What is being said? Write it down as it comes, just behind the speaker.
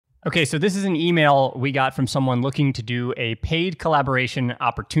Okay, so this is an email we got from someone looking to do a paid collaboration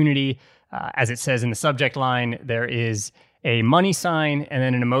opportunity. As it says in the subject line, there is a money sign and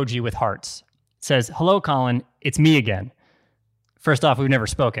then an emoji with hearts. It says, "Hello, Colin, it's me again. First off, we've never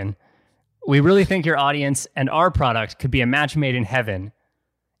spoken. We really think your audience and our product could be a match made in heaven.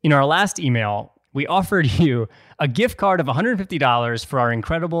 In our last email, we offered you a gift card of $150 for our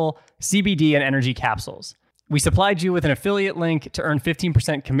incredible CBD and energy capsules. We supplied you with an affiliate link to earn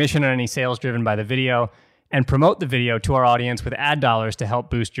 15% commission on any sales driven by the video and promote the video to our audience with ad dollars to help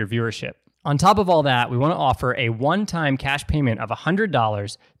boost your viewership. On top of all that, we want to offer a one-time cash payment of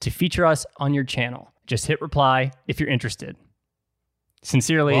 $100 to feature us on your channel. Just hit reply if you're interested.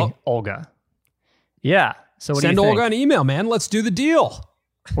 Sincerely, Olga." Yeah. So what do you think? Send Olga an email, man. Let's do the deal.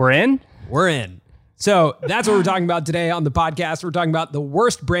 We're in? We're in. So that's what we're talking about today on the podcast. We're talking about the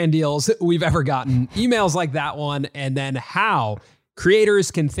worst brand deals we've ever gotten, emails like that one, and then how creators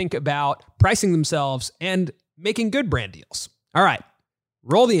can think about pricing themselves and making good brand deals. All right,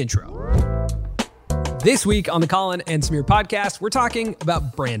 roll the intro. This week on the Colin and Samir podcast, we're talking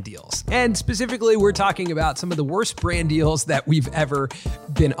about brand deals. And specifically, we're talking about some of the worst brand deals that we've ever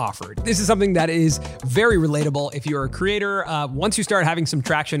been offered. This is something that is very relatable. If you're a creator, once you start having some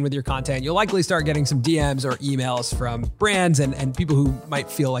traction with your content, you'll likely start getting some DMs or emails from brands and people who might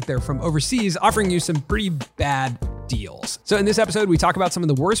feel like they're from overseas offering you some pretty bad deals. So in this episode, we talk about some of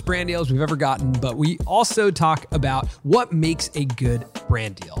the worst brand deals we've ever gotten, but we also talk about what makes a good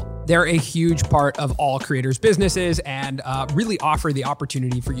brand deal. They're a huge part of all creators' businesses and really offer the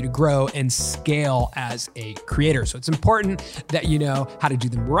opportunity for you to grow and scale as a creator. So it's important that you know how to do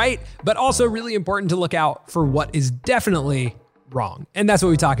them right, but also really important to look out for what is definitely wrong. And that's what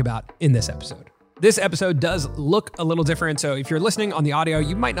we talk about in this episode. This episode does look a little different, so if you're listening on the audio,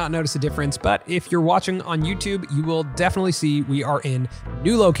 you might not notice a difference, but if you're watching on YouTube, you will definitely see we are in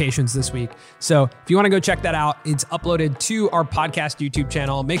new locations this week. So if you want to go check that out, it's uploaded to our podcast YouTube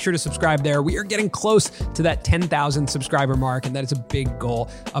channel. Make sure to subscribe there. We are getting close to that 10,000 subscriber mark, and that is a big goal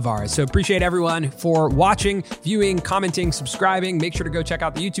of ours. So appreciate everyone for watching, viewing, commenting, subscribing. Make sure to go check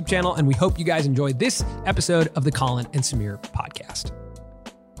out the YouTube channel, and we hope you guys enjoyed this episode of the Colin and Samir podcast.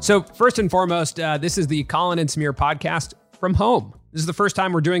 So first and foremost, this is the Colin and Samir podcast from home. This is the first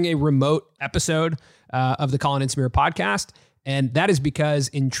time we're doing a remote episode of the Colin and Samir podcast. And that is because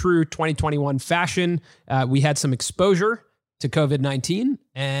in true 2021 fashion, we had some exposure to COVID-19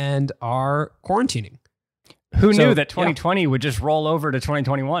 and are quarantining. Who knew that 2020 would just roll over to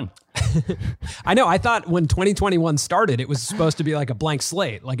 2021? I know. I thought when 2021 started, it was supposed to be like a blank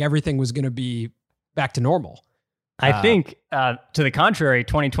slate, like everything was going to be back to normal. I think, to the contrary,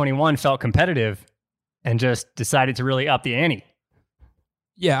 2021 felt competitive and just decided to really up the ante.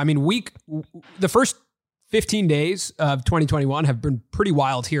 Yeah, I mean, the first 15 days of 2021 have been pretty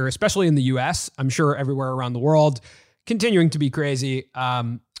wild here, especially in the US. I'm sure everywhere around the world, continuing to be crazy.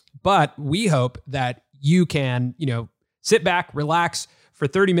 But we hope that you can, sit back, relax for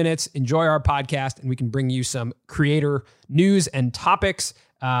 30 minutes, enjoy our podcast, and we can bring you some creator news and topics.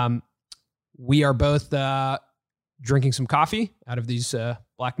 We are both drinking some coffee out of these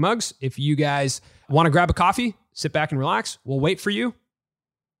black mugs. If you guys want to grab a coffee, sit back and relax. We'll wait for you.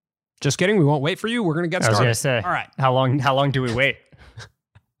 Just kidding. We won't wait for you. We're going to get started. I was going to say, all right. How long do we wait?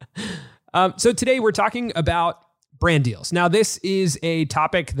 So today we're talking about brand deals. Now, this is a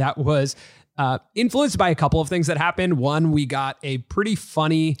topic that was influenced by a couple of things that happened. One, we got a pretty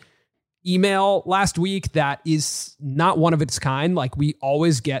funny email last week that is not one of its kind. Like, we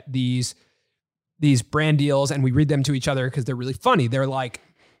always get these brand deals and we read them to each other because they're really funny. They're like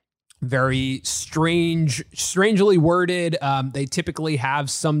very strangely worded. They typically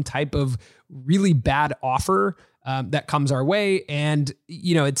have some type of really bad offer that comes our way. And,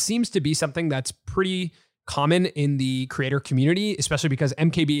 it seems to be something that's pretty common in the creator community, especially because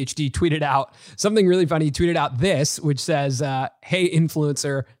MKBHD tweeted out something really funny. He tweeted out this, which says, "Hey,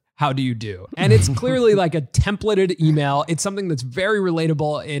 influencer, how do you do?" And it's clearly like a templated email. It's something that's very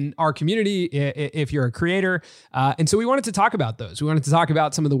relatable in our community if you're a creator. And so we wanted to talk about those. We wanted to talk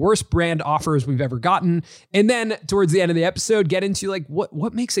about some of the worst brand offers we've ever gotten. And then towards the end of the episode, get into like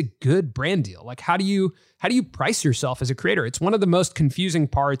what makes a good brand deal? Like, how do you price yourself as a creator? It's one of the most confusing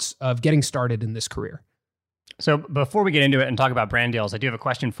parts of getting started in this career. So before we get into it and talk about brand deals, I do have a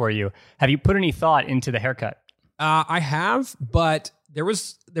question for you. Have you put any thought into the haircut? I have, but there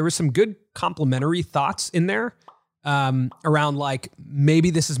was some good complimentary thoughts in there around like,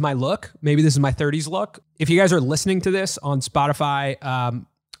 maybe this is my look. Maybe this is my 30s look. If you guys are listening to this on Spotify,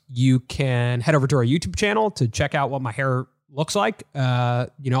 you can head over to our YouTube channel to check out what my hair looks like.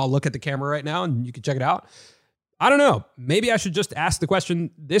 I'll look at the camera right now and you can check it out. I don't know. Maybe I should just ask the question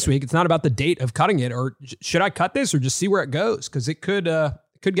this week. It's not about the date of cutting it, or should I cut this or just see where it goes? Because it could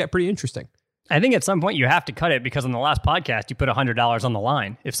get pretty interesting. I think at some point you have to cut it because on the last podcast, you put $100 on the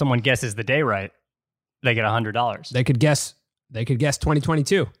line. If someone guesses the day right, they get $100. They could guess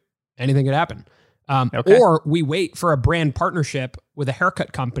 2022. Anything could happen. Okay. Or we wait for a brand partnership with a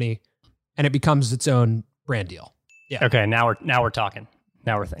haircut company and it becomes its own brand deal. Yeah. Okay. Now we're talking.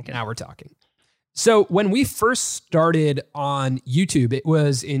 Now we're thinking. Now we're talking. So when we first started on YouTube, it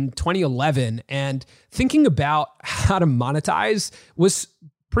was in 2011, and thinking about how to monetize was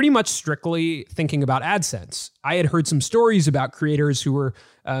pretty much strictly thinking about AdSense. I had heard some stories about creators who were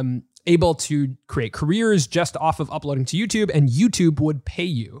able to create careers just off of uploading to YouTube, and YouTube would pay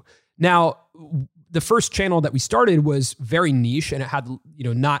you. Now, the first channel that we started was very niche and it had,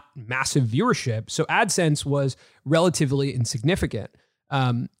 not massive viewership. So AdSense was relatively insignificant.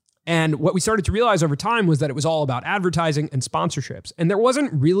 And what we started to realize over time was that it was all about advertising and sponsorships. And there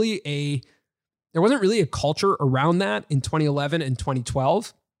wasn't really a culture around that in 2011 and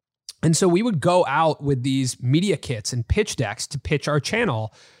 2012. And so we would go out with these media kits and pitch decks to pitch our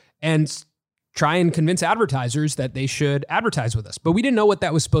channel and try and convince advertisers that they should advertise with us. But we didn't know what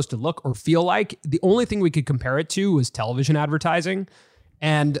that was supposed to look or feel like. The only thing we could compare it to was television advertising.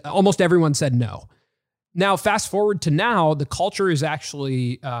 And almost everyone said no. Now, fast forward to now, the culture is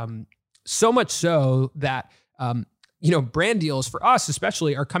actually so much so that, brand deals for us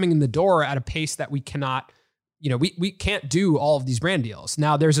especially are coming in the door at a pace that we cannot, we can't do all of these brand deals.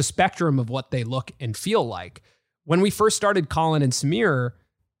 Now, there's a spectrum of what they look and feel like. When we first started Colin and Samir,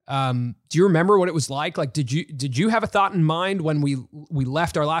 do you remember what it was like? Like, did you have a thought in mind when we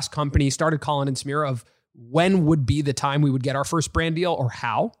left our last company, started Colin and Samir, of when would be the time we would get our first brand deal or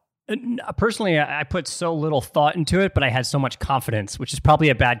how? Personally, I put so little thought into it, but I had so much confidence, which is probably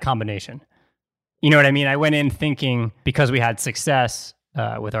a bad combination. You know what I mean? I went in thinking, because we had success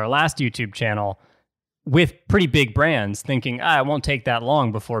with our last YouTube channel with pretty big brands, thinking, it won't take that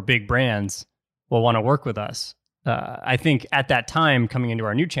long before big brands will want to work with us. I think at that time, coming into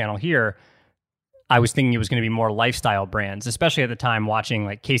our new channel here, I was thinking it was going to be more lifestyle brands, especially at the time watching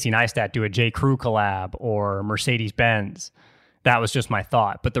like Casey Neistat do a J. Crew collab or Mercedes-Benz. That was just my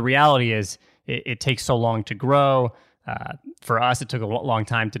thought. But the reality is it takes so long to grow. For us, it took a long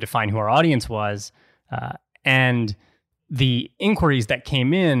time to define who our audience was. And the inquiries that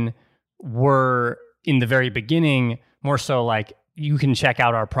came in were, in the very beginning, more so like, you can check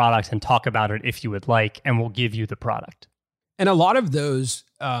out our products and talk about it if you would like, and we'll give you the product. And a lot of those,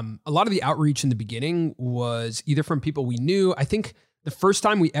 a lot of the outreach in the beginning was either from people we knew. I think the first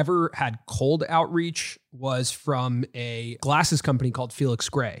time we ever had cold outreach was from a glasses company called Felix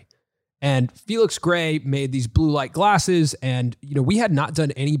Gray. And Felix Gray made these blue light glasses, and we had not done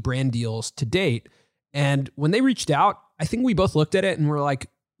any brand deals to date. And when they reached out, I think we both looked at it and were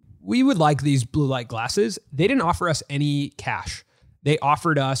like, we would like these blue light glasses. They didn't offer us any cash. They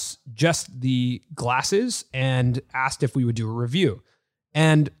offered us just the glasses and asked if we would do a review.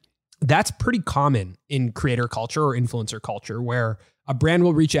 And that's pretty common in creator culture or influencer culture, where a brand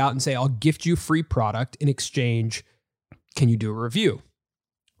will reach out and say, I'll gift you free product in exchange. Can you do a review?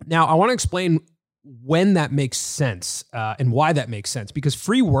 Now, I want to explain when that makes sense and why that makes sense, because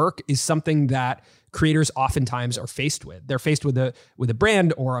free work is something that creators oftentimes are faced with. They're faced with a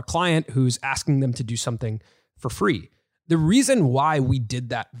brand or a client who's asking them to do something for free. The reason why we did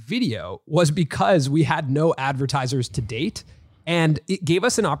that video was because we had no advertisers to date, and it gave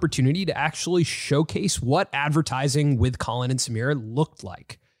us an opportunity to actually showcase what advertising with Colin and Samir looked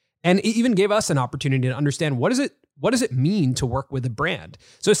like. And it even gave us an opportunity to understand what does it mean to work with a brand.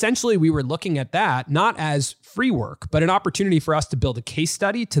 So essentially we were looking at that not as free work, but an opportunity for us to build a case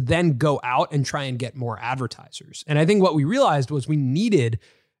study to then go out and try and get more advertisers. And I think what we realized was we needed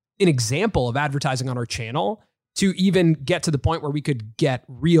an example of advertising on our channel to even get to the point where we could get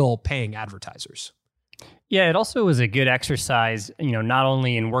real paying advertisers. Yeah, it also was a good exercise, not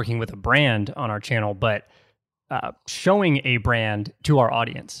only in working with a brand on our channel, but showing a brand to our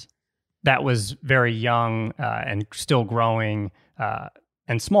audience that was very young and still growing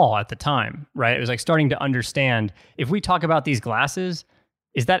and small at the time, right? It was like starting to understand, if we talk about these glasses,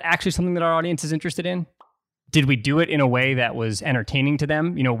 is that actually something that our audience is interested in? Did we do it in a way that was entertaining to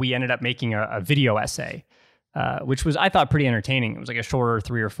them? We ended up making a video essay, which was, I thought, pretty entertaining. It was like a shorter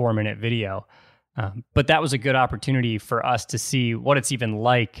 3 or 4 minute video. But that was a good opportunity for us to see what it's even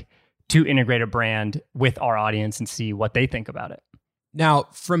like to integrate a brand with our audience and see what they think about it. Now,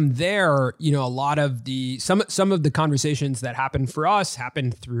 from there, a lot of some of the conversations that happened for us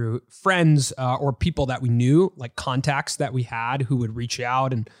happened through friends or people that we knew, like contacts that we had who would reach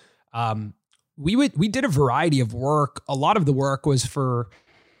out, and we did a variety of work. A lot of the work was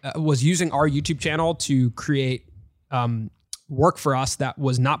was using our YouTube channel to create work for us that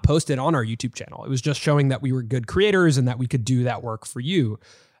was not posted on our YouTube channel. It was just showing that we were good creators and that we could do that work for you.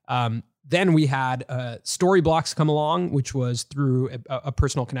 Then we had Storyblocks come along, which was through a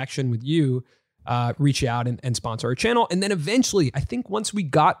personal connection with you, reach out and sponsor our channel. And then eventually, I think once we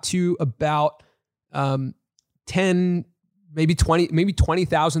got to about 10, maybe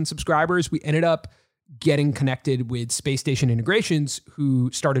 20,000 subscribers, we ended up getting connected with Space Station Integrations, who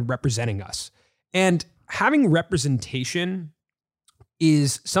started representing us. And having representation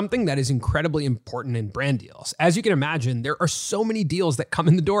is something that is incredibly important in brand deals. As you can imagine, there are so many deals that come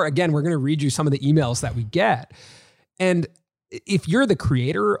in the door. Again, we're going to read you some of the emails that we get. And if you're the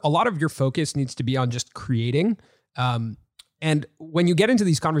creator, a lot of your focus needs to be on just creating. And when you get into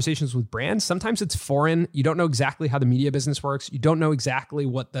these conversations with brands, sometimes it's foreign. You don't know exactly how the media business works. You don't know exactly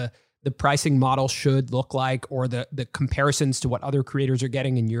what the pricing model should look like, or the comparisons to what other creators are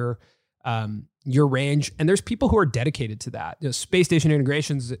getting in your range. And there's people who are dedicated to that. You know, Space Station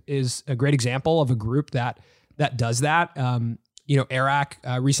Integrations is a great example of a group that does that. Eric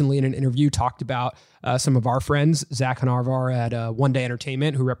recently in an interview talked about some of our friends, Zach Hanarvar at One Day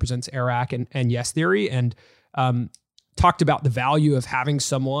Entertainment, who represents Eric and Yes Theory, and talked about the value of having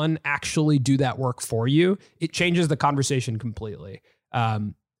someone actually do that work for you. It changes the conversation completely.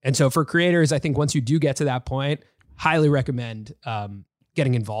 And so for creators, I think once you do get to that point, highly recommend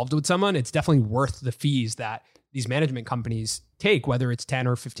getting involved with someone. It's definitely worth the fees that these management companies take, whether it's 10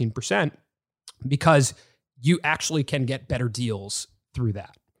 or 15%, because you actually can get better deals through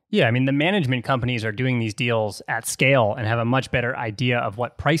that. Yeah, I mean, the management companies are doing these deals at scale and have a much better idea of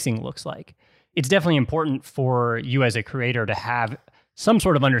what pricing looks like. It's definitely important for you as a creator to have some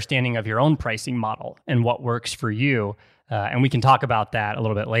sort of understanding of your own pricing model and what works for you. And we can talk about that a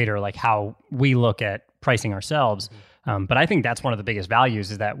little bit later, like how we look at pricing ourselves. But I think that's one of the biggest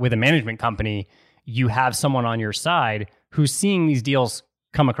values, is that with a management company, you have someone on your side who's seeing these deals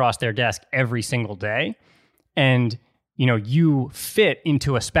come across their desk every single day. And, you fit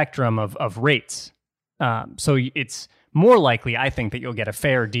into a spectrum of rates. So it's more likely, I think, that you'll get a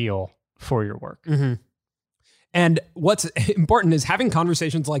fair deal for your work. Mm-hmm. And what's important is having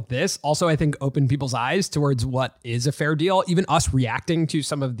conversations like this also, I think, open people's eyes towards what is a fair deal. Even us reacting to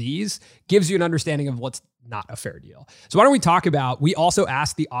some of these gives you an understanding of what's not a fair deal. So why don't we talk about, we also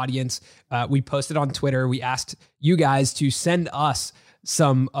asked the audience, we posted on Twitter, we asked you guys to send us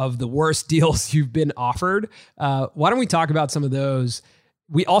some of the worst deals you've been offered. Why don't we talk about some of those?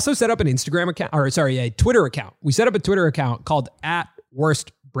 We also set up an Instagram account, a Twitter account. We set up a Twitter account called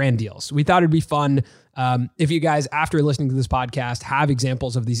 @WorstBrandDeals. We thought it'd be fun if you guys, after listening to this podcast, have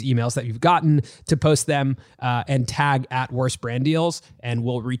examples of these emails that you've gotten, to post them and tag @WorstBrandDeals, and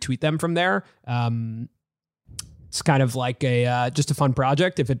we'll retweet them from there. It's kind of like just a fun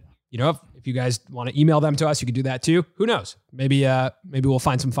project. If you guys want to email them to us, you can do that too. Who knows? Maybe we'll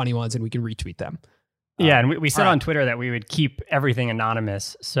find some funny ones and we can retweet them. Yeah, and we said on Twitter that we would keep everything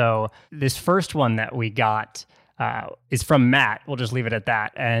anonymous. So this first one that we got is from Matt. We'll just leave it at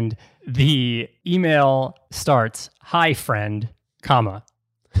that. And the email starts, "Hi, friend, comma."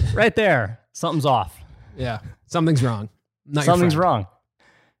 Right there. Something's off. Yeah, something's wrong. Something's wrong.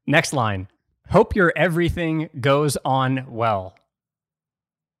 Next line. "Hope your everything goes on well."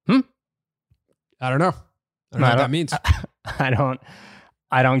 I don't know. I don't know what that means.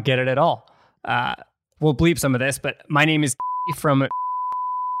 I don't get it at all. We'll bleep some of this, but my name is from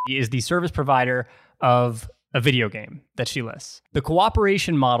is the service provider of a video game that she lists. "The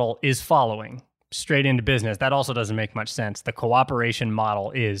cooperation model is following." Straight into business. That also doesn't make much sense. The cooperation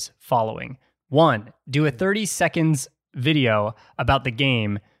model is following. 1, do a 30 seconds video about the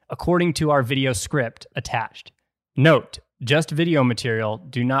game according to our video script attached. Note, just video material,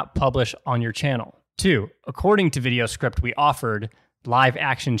 do not publish on your channel. 2, according to video script we offered, live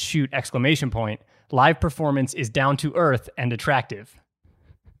action shoot ! Live performance is down to earth and attractive.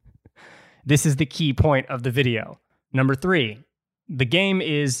 This is the key point of the video. Number 3, the game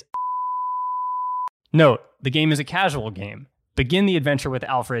is... Note, the game is a casual game. Begin the adventure with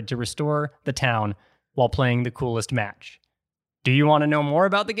Alfred to restore the town while playing the coolest match. Do you want to know more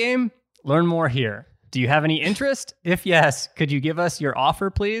about the game? Learn more here. Do you have any interest? If yes, could you give us your offer,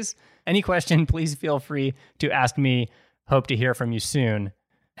 please? Any question, please feel free to ask me. Hope to hear from you soon.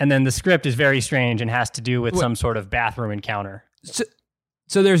 And then the script is very strange and has to do with some sort of bathroom encounter.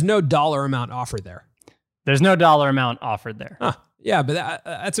 So there's no dollar amount offered there. There's no dollar amount offered there. Huh. Yeah, but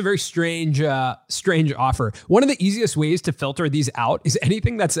that's a very strange offer. One of the easiest ways to filter these out is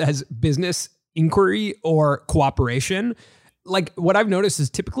anything that says business inquiry or cooperation. like what I've noticed is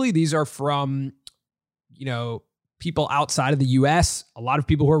typically these are from, people outside of the US, a lot of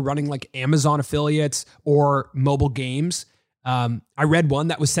people who are running like Amazon affiliates or mobile games. I read one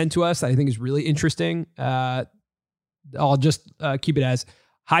that was sent to us that I think is really interesting. I'll just keep it as,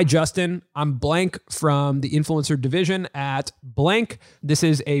 "Hi, Justin. I'm blank from the influencer division at blank. This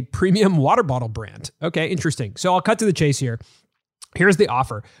is a premium water bottle brand." Okay, interesting. So I'll cut to the chase here. Here's the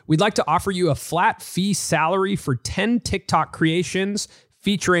offer. "We'd like to offer you a flat fee salary for 10 TikTok creations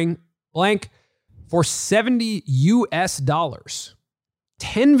featuring blank for $70 US.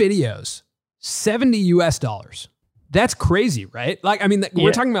 10 videos, $70 US. That's crazy, right? Like, I mean,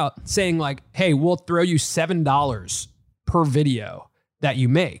 we're talking about saying like, hey, we'll throw you $7 per video that you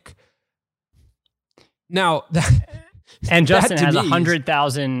make. Now, and Justin has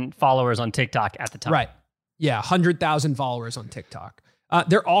 100,000 followers on TikTok at the time. Right. Yeah, 100,000 followers on TikTok.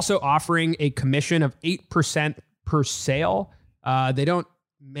 They're also offering a commission of 8% per sale. They don't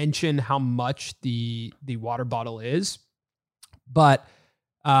mention how much the water bottle is, but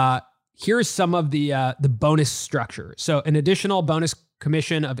here's some of the bonus structure. So an additional bonus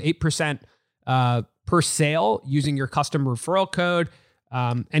commission of 8% per sale using your custom referral code.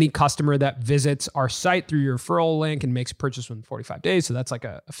 Any customer that visits our site through your referral link and makes a purchase within 45 days. So that's like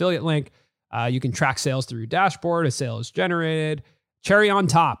an affiliate link. You can track sales through your dashboard. A sale is generated. Cherry on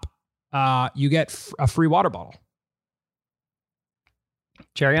top, you get a free water bottle.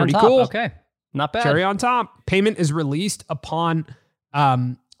 Cherry on top. Cool. Okay. Not bad. Cherry on top. Payment is released upon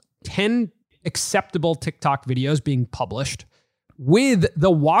 10 acceptable TikTok videos being published with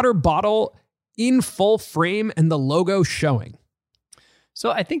the water bottle in full frame and the logo showing.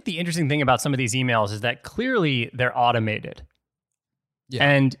 So I think the interesting thing about some of these emails is that clearly they're automated. Yeah.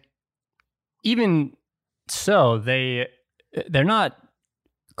 And even so, they're not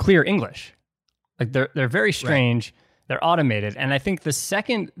clear English. Like they're very strange. Right. They're automated. And I think the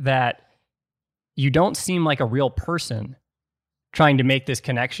second that you don't seem like a real person trying to make this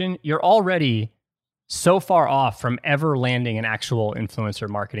connection, you're already so far off from ever landing an actual influencer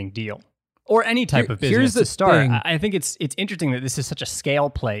marketing deal or any type of business to start. I think it's interesting that this is such a scale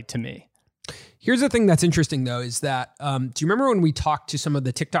play to me. Here's the thing that's interesting though, is that, do you remember when we talked to some of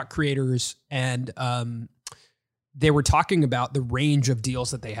the TikTok creators and they were talking about the range of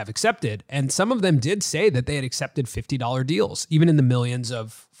deals that they have accepted? And some of them did say that they had accepted $50 deals, even in the millions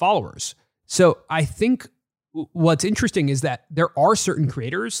of followers. So I think what's interesting is that there are certain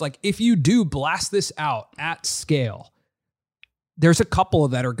creators, like if you do blast this out at scale, there's a couple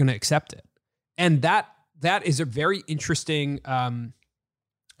that are going to accept it. And that is a very interesting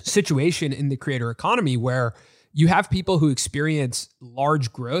situation in the creator economy where you have people who experience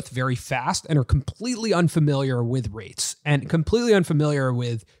large growth very fast and are completely unfamiliar with rates and completely unfamiliar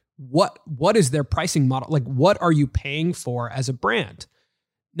with what is their pricing model? Like, what are you paying for as a brand?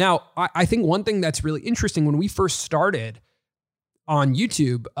 Now, I think one thing that's really interesting when we first started on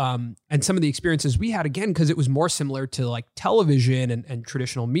YouTube and some of the experiences we had, again, because it was more similar to like television and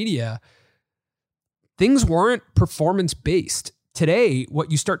traditional media, things weren't performance-based. Today,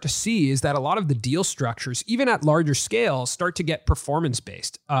 what you start to see is that a lot of the deal structures, even at larger scale, start to get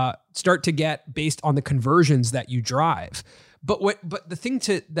performance-based, start to get based on the conversions that you drive. But the thing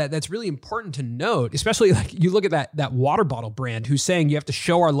that's really important to note, especially like you look at that water bottle brand who's saying you have to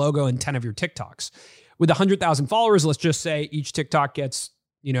show our logo in 10 of your TikToks. With 100,000 followers, let's just say each TikTok gets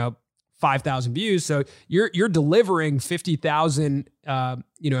 5,000 views. So you're delivering 50,000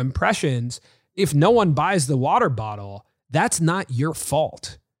 impressions. If no one buys the water bottle, that's not your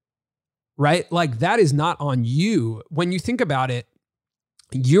fault, right? Like that is not on you. When you think about it,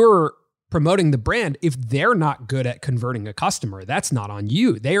 you're promoting the brand. If they're not good at converting a customer, that's not on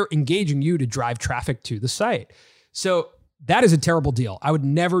you. They're engaging you to drive traffic to the site. So that is a terrible deal. I would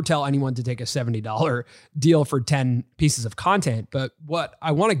never tell anyone to take a $70 deal for 10 pieces of content. But what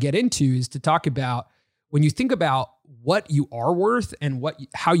I want to get into is to talk about when you think about what you are worth and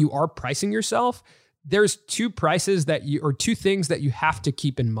how you are pricing yourself, there's two things that you have to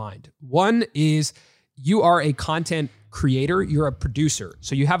keep in mind. One is you are a content creator, you're a producer.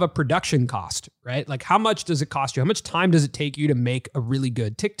 So you have a production cost, right? Like how much does it cost you? How much time does it take you to make a really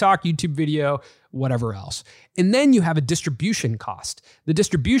good TikTok, YouTube video, whatever else? And then you have a distribution cost. The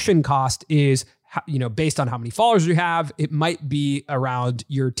distribution cost is based on how many followers you have. It might be around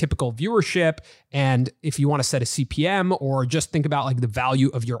your typical viewership. And if you want to set a CPM or just think about like the value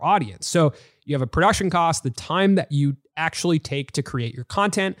of your audience. So you have a production cost, the time that you actually take to create your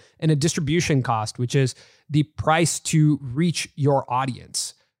content, and a distribution cost, which is the price to reach your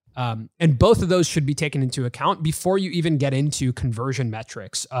audience. And both of those should be taken into account before you even get into conversion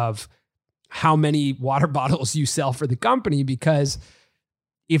metrics of how many water bottles you sell for the company, because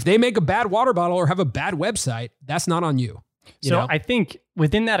if they make a bad water bottle or have a bad website, that's not on you. So I think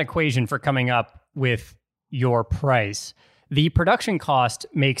within that equation for coming up with your price, the production cost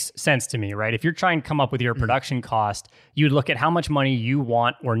makes sense to me, right? If you're trying to come up with your production cost, you look at how much money you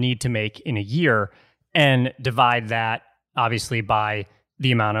want or need to make in a year and divide that obviously by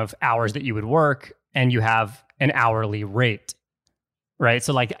the amount of hours that you would work, and you have an hourly rate. Right.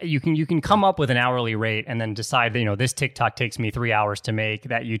 So like you can come up with an hourly rate and then decide that, this TikTok takes me 3 hours to make,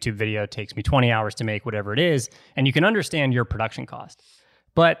 that YouTube video takes me 20 hours to make, whatever it is. And you can understand your production cost.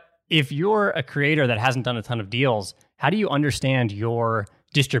 But if you're a creator that hasn't done a ton of deals, how do you understand your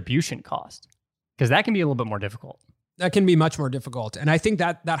distribution cost? Because that can be a little bit more difficult. That can be much more difficult. And I think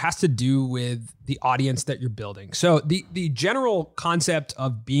that has to do with the audience that you're building. So the general concept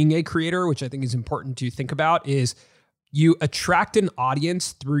of being a creator, which I think is important to think about, is you attract an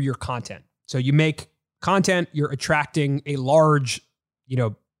audience through your content. So you make content, you're attracting a large,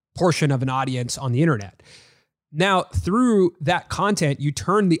 portion of an audience on the internet. Now, through that content, you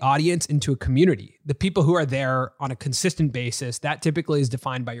turn the audience into a community. The people who are there on a consistent basis, that typically is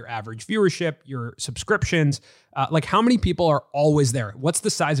defined by your average viewership, your subscriptions, like how many people are always there? What's the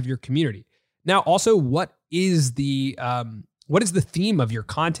size of your community? Now, also, what is the theme of your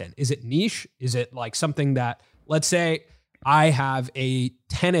content? Is it niche? Is it like something that, let's say I have a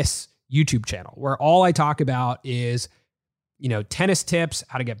tennis YouTube channel where all I talk about is, tennis tips,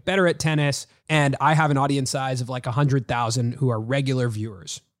 how to get better at tennis. And I have an audience size of like 100,000 who are regular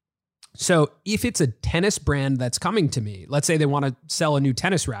viewers. So if it's a tennis brand that's coming to me, let's say they want to sell a new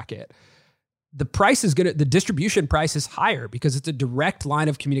tennis racket, the distribution price is higher because it's a direct line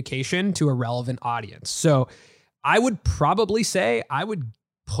of communication to a relevant audience. So I would probably say I would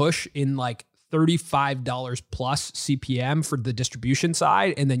push in like $35 plus CPM for the distribution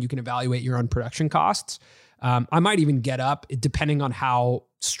side, and then you can evaluate your own production costs. I might even get up, depending on how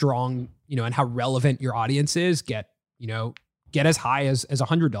strong, and how relevant your audience is, get as high as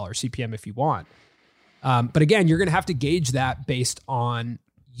 $100 CPM if you want. But again, you're going to have to gauge that based on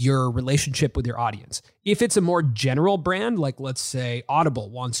your relationship with your audience. If it's a more general brand, like let's say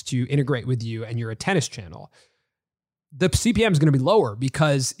Audible wants to integrate with you and you're a tennis channel, the CPM is going to be lower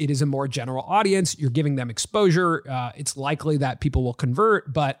because it is a more general audience. You're giving them exposure. It's likely that people will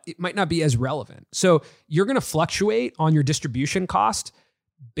convert, but it might not be as relevant. So you're going to fluctuate on your distribution cost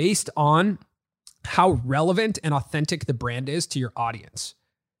based on how relevant and authentic the brand is to your audience.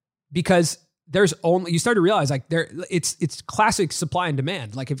 Because you start to realize it's classic supply and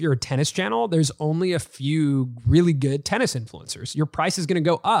demand. Like if you're a tennis channel, there's only a few really good tennis influencers. Your price is going to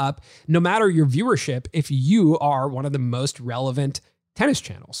go up no matter your viewership if you are one of the most relevant tennis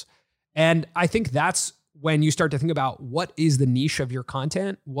channels. And I think that's when you start to think about what is the niche of your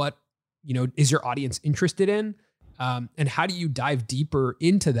content, what is your audience interested in, and how do you dive deeper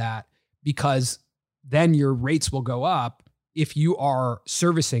into that, because then your rates will go up if you are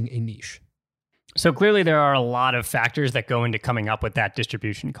servicing a niche. So clearly there are a lot of factors that go into coming up with that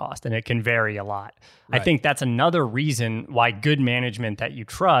distribution cost, and it can vary a lot. Right. I think that's another reason why good management that you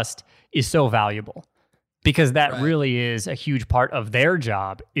trust is so valuable, because that really is a huge part of their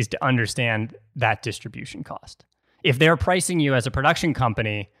job, is to understand that distribution cost. If they're pricing you as a production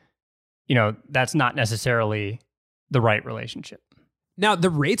company, that's not necessarily the right relationship. Now, the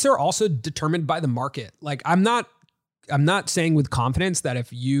rates are also determined by the market. Like I'm not saying with confidence that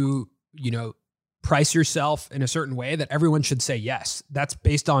if you price yourself in a certain way that everyone should say yes. That's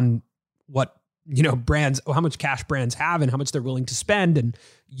based on what, brands, how much cash brands have and how much they're willing to spend, and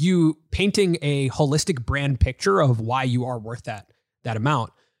you painting a holistic brand picture of why you are worth that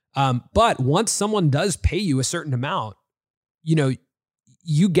amount. But once someone does pay you a certain amount,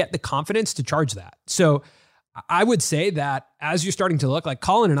 you get the confidence to charge that. So I would say that as you're starting to look, like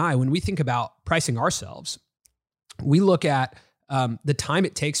Colin and I, when we think about pricing ourselves, we look at the time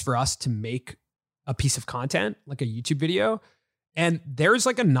it takes for us to make a piece of content, like a YouTube video. And there's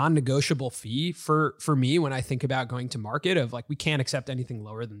like a non-negotiable fee for me when I think about going to market, of like, we can't accept anything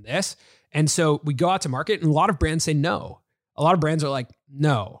lower than this. And so we go out to market, and a lot of brands say no. A lot of brands are like,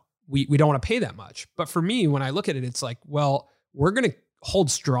 no, we don't want to pay that much. But for me, when I look at it, it's like, well, we're going to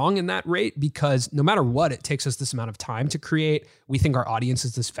hold strong in that rate because no matter what, it takes us this amount of time to create. We think our audience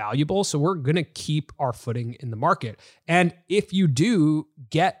is this valuable. So we're going to keep our footing in the market. And if you do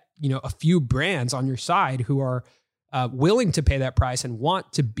get a few brands on your side who are willing to pay that price and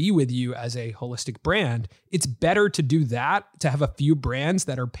want to be with you as a holistic brand, it's better to do that, to have a few brands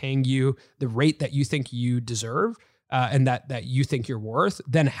that are paying you the rate that you think you deserve and that you think you're worth,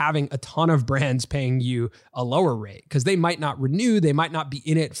 than having a ton of brands paying you a lower rate, because they might not renew, they might not be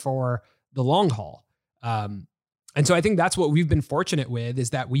in it for the long haul. And so I think that's what we've been fortunate with, is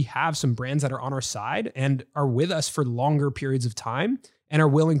that we have some brands that are on our side and are with us for longer periods of time and are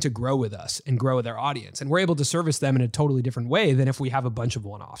willing to grow with us and grow with our audience. And we're able to service them in a totally different way than if we have a bunch of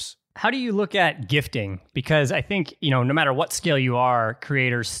one-offs. How do you look at gifting? Because I think, no matter what scale you are,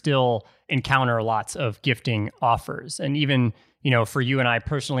 creators still encounter lots of gifting offers. And even, for you and I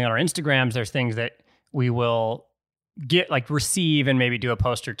personally on our Instagrams, there's things that we will receive and maybe do a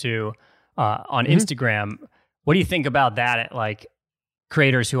post or two on Instagram. What do you think about that at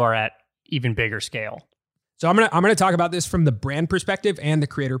creators who are at even bigger scale? So I'm gonna talk about this from the brand perspective and the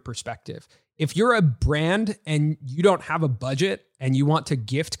creator perspective. If you're a brand and you don't have a budget and you want to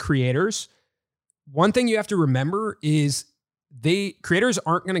gift creators, one thing you have to remember is creators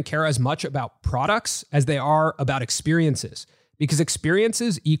aren't going to care as much about products as they are about experiences, because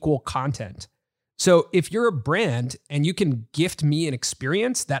experiences equal content. So if you're a brand and you can gift me an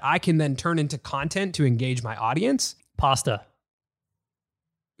experience that I can then turn into content to engage my audience. Pasta.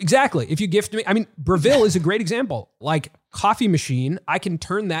 Exactly. If you gift me, Breville is a great example. Like coffee machine, I can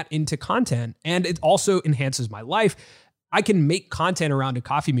turn that into content, and it also enhances my life. I can make content around a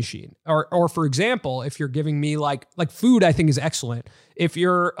coffee machine. Or for example, if you're giving me like food, I think is excellent. If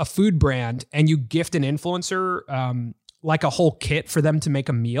you're a food brand and you gift an influencer like a whole kit for them to make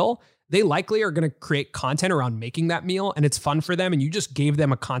a meal, they likely are going to create content around making that meal, and it's fun for them, and you just gave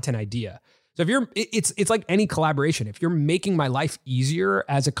them a content idea. So it's like any collaboration. If you're making my life easier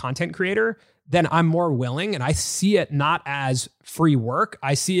as a content creator, then I'm more willing, and I see it not as free work.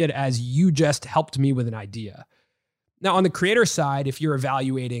 I see it as you just helped me with an idea. Now, on the creator side, if you're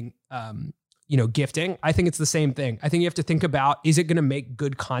evaluating, gifting, I think it's the same thing. I think you have to think about, is it going to make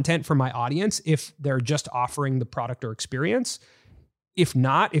good content for my audience if they're just offering the product or experience? If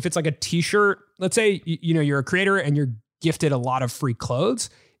not, if it's like a t-shirt, let's say, you're a creator and you're gifted a lot of free clothes.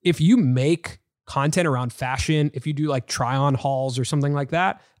 If you make content around fashion, if you do like try on hauls or something like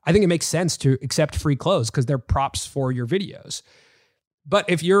that, I think it makes sense to accept free clothes because they're props for your videos. But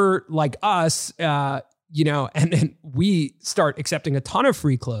if you're like us, and we start accepting a ton of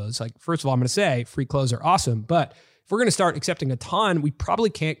free clothes, like, first of all, I'm going to say free clothes are awesome, but if we're going to start accepting a ton, we probably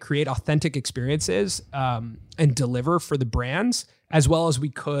can't create authentic experiences and deliver for the brands as well as we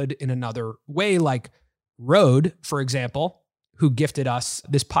could in another way, like Rode, for example, who gifted us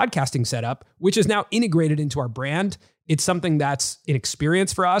this podcasting setup, which is now integrated into our brand. It's something that's an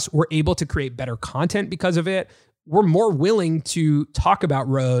experience for us. We're able to create better content because of it. We're more willing to talk about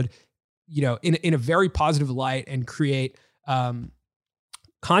Rode, in a very positive light and create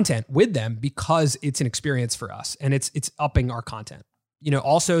content with them because it's an experience for us and it's upping our content.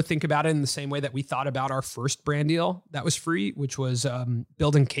 Also think about it in the same way that we thought about our first brand deal that was free, which was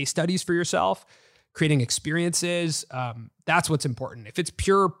building case studies for yourself, creating experiences. That's what's important. If it's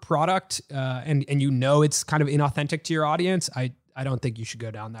pure product and it's kind of inauthentic to your audience, I don't think you should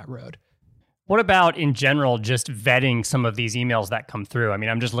go down that road. What about in general, just vetting some of these emails that come through?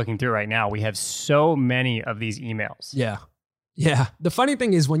 I'm just looking through right now. We have so many of these emails. Yeah. The funny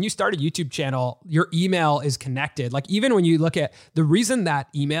thing is when you start a YouTube channel, your email is connected. Like even when you look at the reason that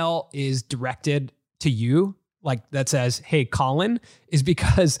email is directed to you, like that says, "Hey, Colin," is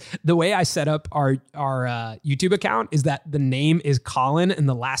because the way I set up our YouTube account is that the name is Colin and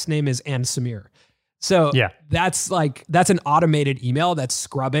the last name is and Samir. So that's an automated email that's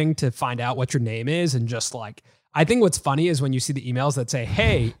scrubbing to find out what your name is. And just like, I think what's funny is when you see the emails that say,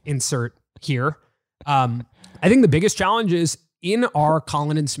 "Hey, insert here." I think the biggest challenge is in our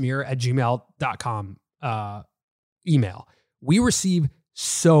colinandsamir@gmail.com email. We receive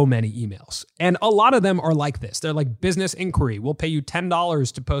so many emails, and a lot of them are like this. They're like business inquiry. We'll pay you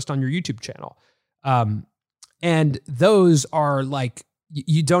 $10 to post on your YouTube channel. And those are like,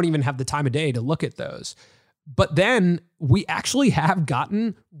 you don't even have the time of day to look at those. But then we actually have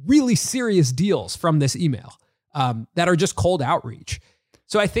gotten really serious deals from this email that are just cold outreach.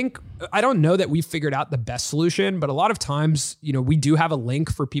 So I don't know that we've figured out the best solution, but a lot of times, we do have a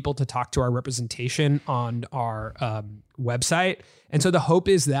link for people to talk to our representation on our website. And so the hope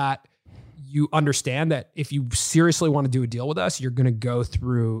is that you understand that if you seriously want to do a deal with us, you're going to go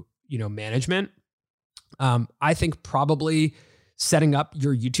through, management. I think probably setting up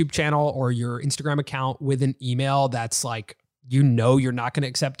your YouTube channel or your Instagram account with an email that's like, you're not going to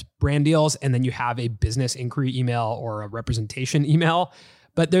accept brand deals, and then you have a business inquiry email or a representation email.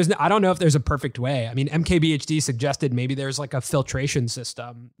 But I don't know if there's a perfect way. MKBHD suggested maybe there's like a filtration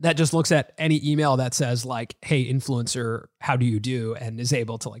system that just looks at any email that says like, "Hey, influencer, how do you do?" and is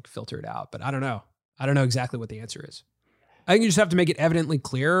able to like filter it out. But I don't know. I don't know exactly what the answer is. I think you just have to make it evidently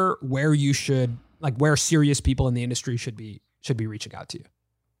clear where you should, like where serious people in the industry should be reaching out to you.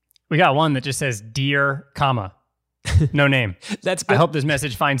 We got one that just says, dear, comma, no name. That's good. I hope this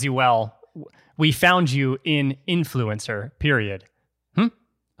message finds you well. We found you in influencer, period.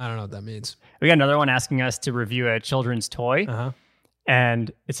 I don't know what that means. We got another one asking us to review a children's toy. Uh-huh.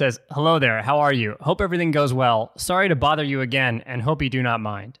 And it says, hello there, how are you? Hope everything goes well. Sorry to bother you again and hope you do not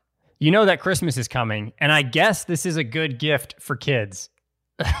mind. You know that Christmas is coming, and I guess this is a good gift for kids.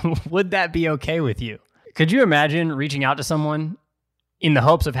 Would that be okay with you? Could you imagine reaching out to someone in the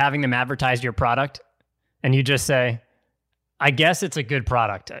hopes of having them advertise your product, and you just say, I guess it's a good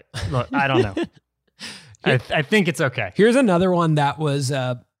product. Look, I don't know. I think it's okay. Here's another one that was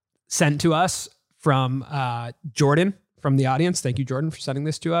sent to us from Jordan from the audience. Thank you, Jordan, for sending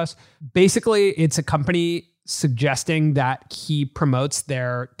this to us. Basically, it's a company suggesting that he promotes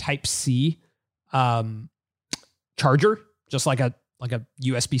their Type-C charger, just like a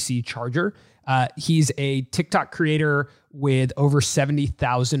USB-C charger. He's a TikTok creator with over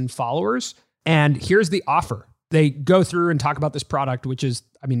 70,000 followers. And here's the offer. They go through and talk about this product, which is,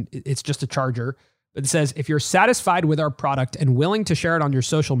 it's just a charger. But it says, if you're satisfied with our product and willing to share it on your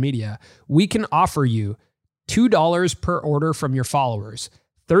social media, we can offer you $2 per order from your followers,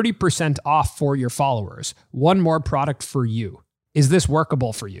 30% off for your followers, one more product for you. Is this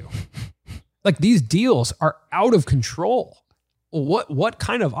workable for you? Like, these deals are out of control. What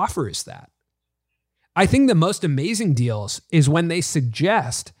kind of offer is that? I think the most amazing deals is when they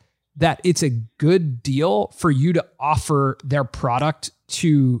suggest that it's a good deal for you to offer their product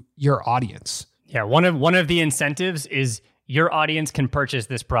to your audience. Yeah, one of the incentives is your audience can purchase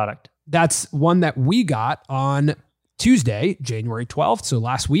this product. That's one that we got on Tuesday, January 12th, so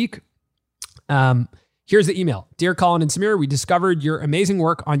last week. Here's the email. Dear Colin and Samir, we discovered your amazing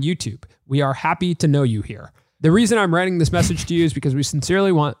work on YouTube. We are happy to know you here. The reason I'm writing this message to you is because we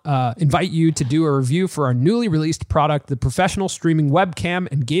sincerely want invite you to do a review for our newly released product, the professional streaming webcam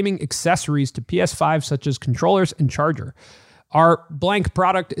and gaming accessories to PS5, such as controllers and charger. Our blank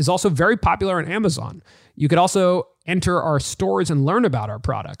product is also very popular on Amazon. You could also enter our stores and learn about our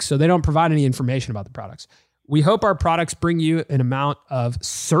products, so they don't provide any information about the products. We hope our products bring you an amount of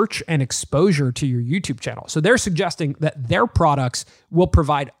search and exposure to your YouTube channel. So they're suggesting that their products will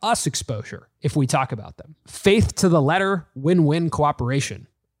provide us exposure if we talk about them. Faith to the letter, win-win cooperation.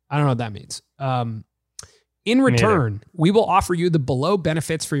 I don't know what that means. In return, we will offer you the below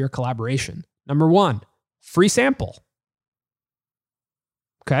benefits for your collaboration. Number 1, free sample.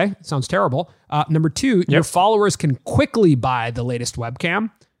 Okay, sounds terrible. Number 2, your followers can quickly buy the latest webcam.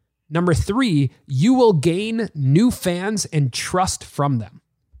 Number 3, you will gain new fans and trust from them.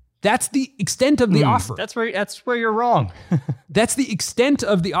 That's the extent of the offer. That's where you're wrong. That's the extent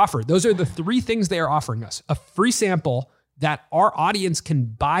of the offer. Those are the 3 things they are offering us. A free sample that our audience can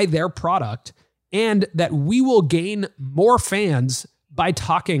buy their product, and that we will gain more fans by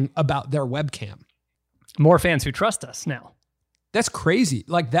talking about their webcam. More fans who trust us now. That's crazy.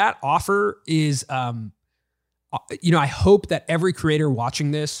 Like, that offer is, I hope that every creator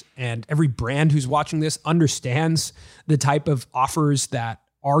watching this and every brand who's watching this understands the type of offers that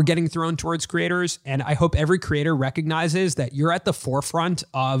are getting thrown towards creators. And I hope every creator recognizes that you're at the forefront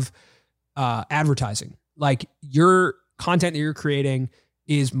of advertising. Like, your content that you're creating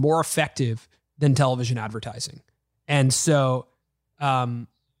is more effective than television advertising. And so I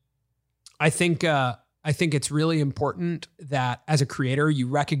think it's really important that as a creator, you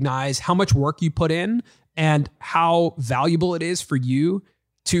recognize how much work you put in and how valuable it is for you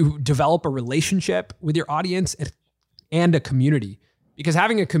to develop a relationship with your audience and a community. Because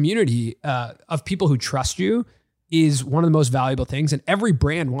having a community of people who trust you is one of the most valuable things, and every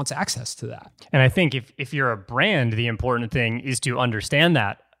brand wants access to that. And I think if you're a brand, the important thing is to understand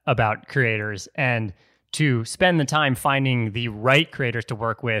that about creators and to spend the time finding the right creators to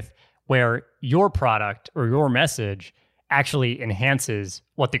work with, where your product or your message actually enhances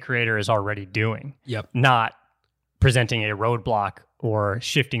what the creator is already doing. Yep. Not presenting a roadblock or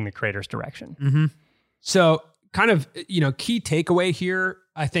shifting the creator's direction. Mm-hmm. So kind of, key takeaway here,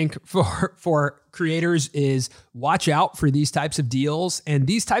 I think for creators is watch out for these types of deals. And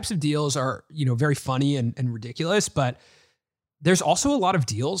these types of deals are, very funny and ridiculous, but there's also a lot of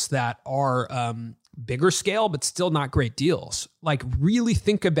deals that are bigger scale, but still not great deals. Like, really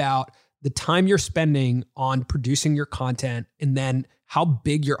think about the time you're spending on producing your content, and then how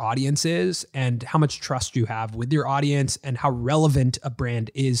big your audience is and how much trust you have with your audience and how relevant a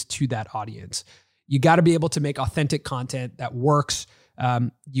brand is to that audience. You got to be able to make authentic content that works.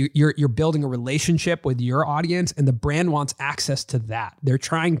 You're building a relationship with your audience, and the brand wants access to that. They're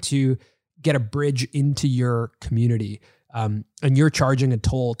trying to get a bridge into your community. And you're charging a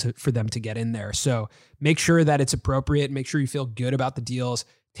toll for them to get in there. So make sure that it's appropriate. Make sure you feel good about the deals.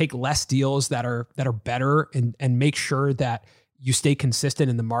 take less deals that are better and make sure that you stay consistent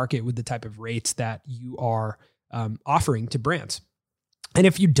in the market with the type of rates that you are offering to brands. And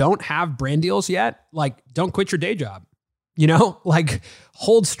if you don't have brand deals yet, like, don't quit your day job, like,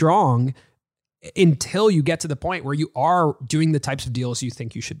 hold strong until you get to the point where you are doing the types of deals you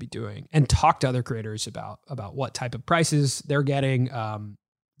think you should be doing, and talk to other creators about what type of prices they're getting.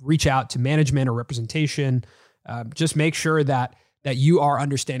 Reach out to management or representation. Just make sure that you are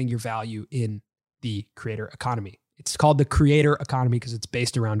understanding your value in the creator economy. It's called the creator economy because it's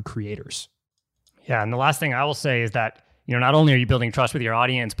based around creators. Yeah. And the last thing I will say is that, not only are you building trust with your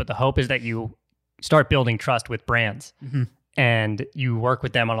audience, but the hope is that you start building trust with brands and you work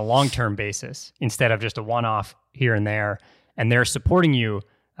with them on a long-term basis instead of just a one-off here and there. And they're supporting you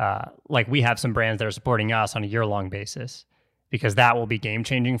like we have some brands that are supporting us on a year-long basis, because that will be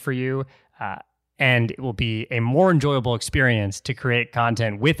game-changing for you. And it will be a more enjoyable experience to create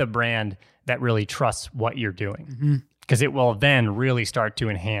content with a brand that really trusts what you're doing, because it will then really start to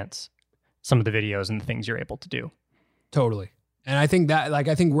enhance some of the videos and the things you're able to do. Totally. And I think that,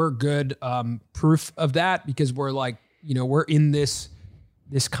 I think we're good proof of that, because we're we're in this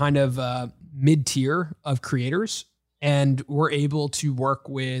kind of mid-tier of creators, and we're able to work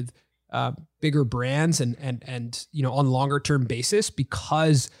with bigger brands and on a longer term basis,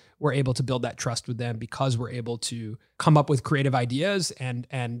 because we're able to build that trust with them, because we're able to come up with creative ideas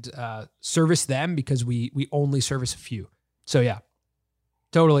and service them, because we only service a few. So yeah,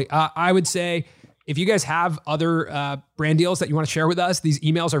 totally. I would say, if you guys have other brand deals that you want to share with us, these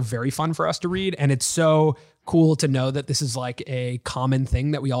emails are very fun for us to read. And it's so cool to know that this is like a common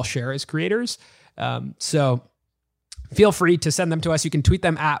thing that we all share as creators. So feel free to send them to us. You can tweet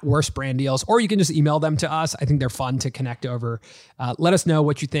them at Worst Brand Deals, or you can just email them to us. I think they're fun to connect over. Let us know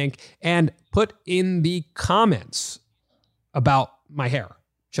what you think, and put in the comments about my hair.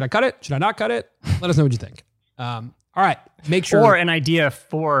 Should I cut it? Should I not cut it? Let us know what you think. All right. Make sure. Or an idea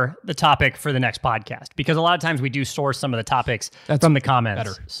for the topic for the next podcast, because a lot of times we do source some of the topics from the comments.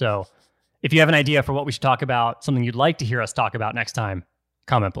 Better. So if you have an idea for what we should talk about, something you'd like to hear us talk about next time,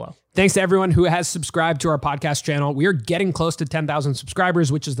 comment below. Thanks to everyone who has subscribed to our podcast channel. We are getting close to 10,000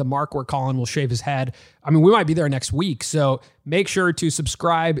 subscribers, which is the mark where Colin will shave his head. I mean, we might be there next week. So make sure to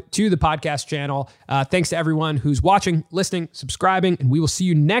subscribe to the podcast channel. Thanks to everyone who's watching, listening, subscribing, and we will see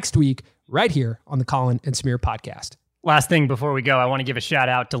you next week right here on the Colin and Samir podcast. Last thing before we go, I want to give a shout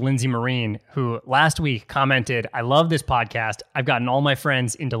out to Lindsay Marine, who last week commented, "I love this podcast. I've gotten all my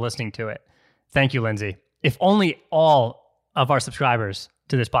friends into listening to it." Thank you, Lindsay. If only all of our subscribers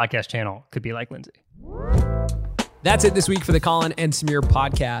to this podcast channel could be like Lindsay. That's it this week for the Colin and Samir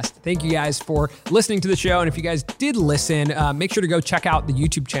podcast. Thank you guys for listening to the show. And if you guys did listen, make sure to go check out the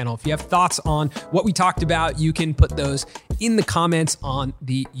YouTube channel. If you have thoughts on what we talked about, you can put those in the comments on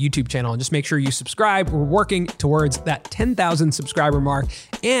the YouTube channel, and just make sure you subscribe. We're working towards that 10,000 subscriber mark.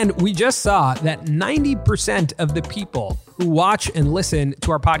 And we just saw that 90% of the people who watch and listen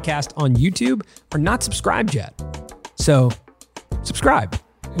to our podcast on YouTube are not subscribed yet. So subscribe.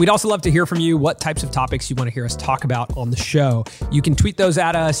 We'd also love to hear from you what types of topics you want to hear us talk about on the show. You can tweet those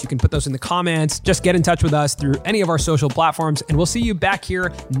at us. You can put those in the comments. Just get in touch with us through any of our social platforms, and we'll see you back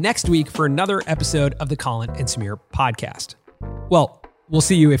here next week for another episode of the Colin and Samir podcast. Well, we'll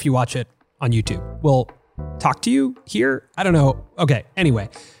see you if you watch it on YouTube. We'll talk to you here. I don't know. Okay. Anyway,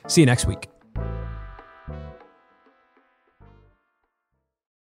 see you next week.